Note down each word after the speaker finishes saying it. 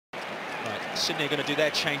Sydney are going to do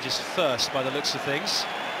their changes first by the looks of things.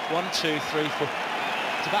 1, 2, 3, 4.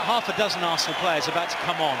 It's about half a dozen Arsenal players about to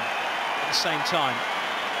come on at the same time,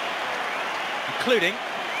 including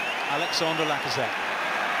Alexandre Lacazette.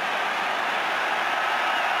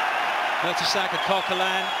 Mertesacker,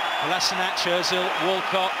 Coquelin, Lassanac, Ozil,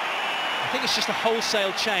 Walcott. I think it's just a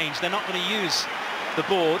wholesale change. They're not going to use the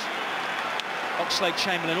board.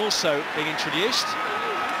 Oxlade-Chamberlain also being introduced.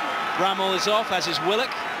 Bramall is off, as is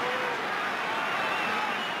Willock.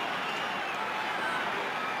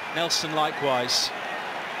 Nelson likewise.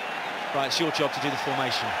 Right, it's your job to do the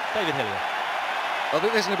formation. David Hillier. I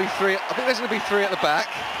think there's going to be three. I think there's going to be three at the back.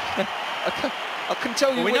 I can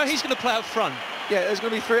tell you. Well, we know he's going to play up front. Yeah, there's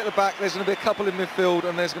going to be three at the back. There's going to be a couple in midfield,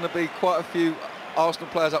 and there's going to be quite a few Arsenal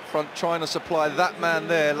players up front trying to supply that man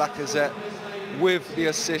there, Lacazette, with the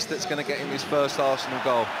assist that's going to get him his first Arsenal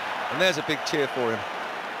goal. And there's a big cheer for him.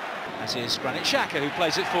 As is Granit Xhaka, who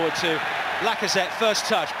plays it forward to Lacazette. First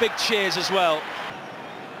touch, big cheers as well.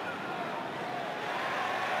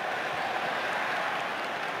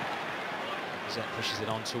 Lacazette pushes it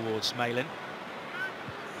on towards Malin.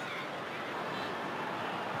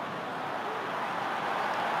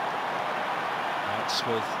 Out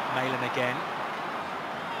with Malin again.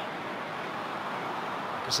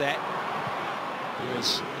 Lacazette.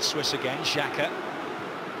 Here's the Swiss again, Xhaka.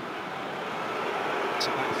 It's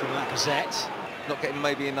back from Lacazette. Not getting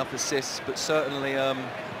maybe enough assists, but certainly in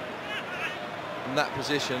that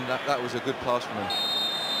position, that was a good pass from him.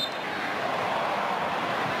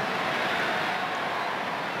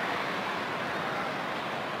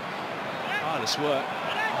 Tireless work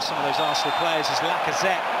by some of those Arsenal players as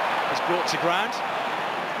Lacazette is brought to ground.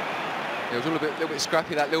 It was all a little bit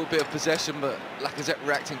scrappy, that little bit of possession, but Lacazette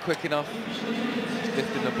reacting quick enough, just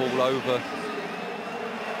lifting the ball over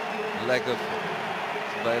the leg of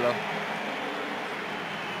Vela.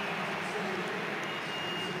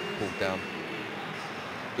 Pulled down.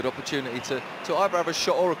 Good opportunity to either have a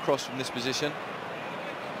shot or a cross from this position.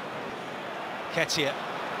 Ketia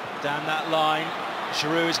down that line.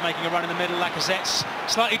 Giroud is making a run in the middle. Lacazette's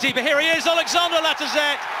slightly deeper. Here he is, Alexandre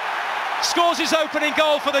Lacazette scores his opening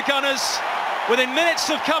goal for the Gunners within minutes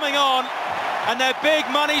of coming on, and their big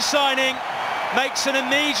money signing makes an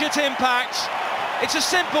immediate impact. It's a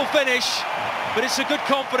simple finish, but it's a good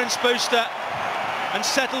confidence booster and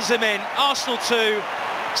settles him in. Arsenal 2,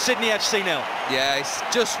 Sydney FC 0. Yeah, it's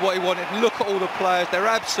just what he wanted. Look at all the players, they're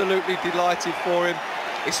absolutely delighted for him.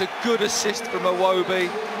 It's a good assist from Iwobi.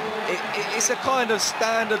 It's a kind of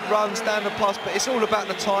standard run, standard pass, but it's all about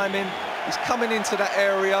the timing. He's coming into that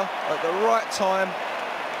area at the right time.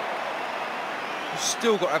 You've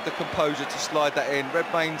still got to have the composure to slide that in.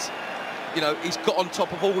 Redmayne's, you know, he's got on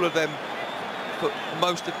top of all of them for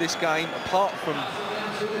most of this game, apart from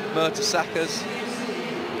Mertesacker's.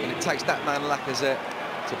 And it takes that man Lacazette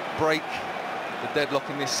to break the deadlock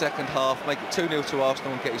in this second half, make it 2-0 to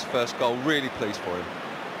Arsenal and get his first goal. Really pleased for him.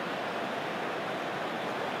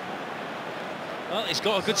 Well, he's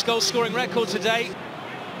got a good goal-scoring record today.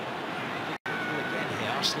 Again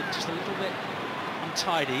here, Arsenal just a little bit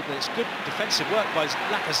untidy, but it's good defensive work by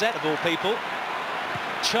Lacazette, of all people.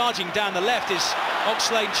 Charging down the left is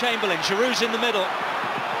Oxlade-Chamberlain. Giroud's in the middle.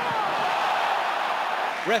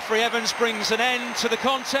 Referee Evans brings an end to the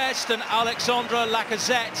contest, and Alexandre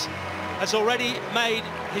Lacazette has already made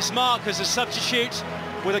his mark as a substitute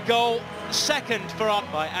with a goal, second for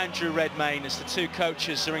by Andrew Redmayne, as the two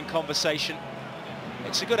coaches are in conversation.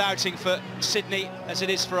 It's a good outing for Sydney, as it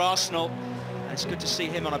is for Arsenal, and it's good to see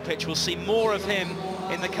him on a pitch. We'll see more of him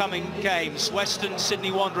in the coming games. Western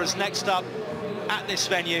Sydney Wanderers next up at this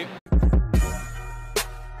venue.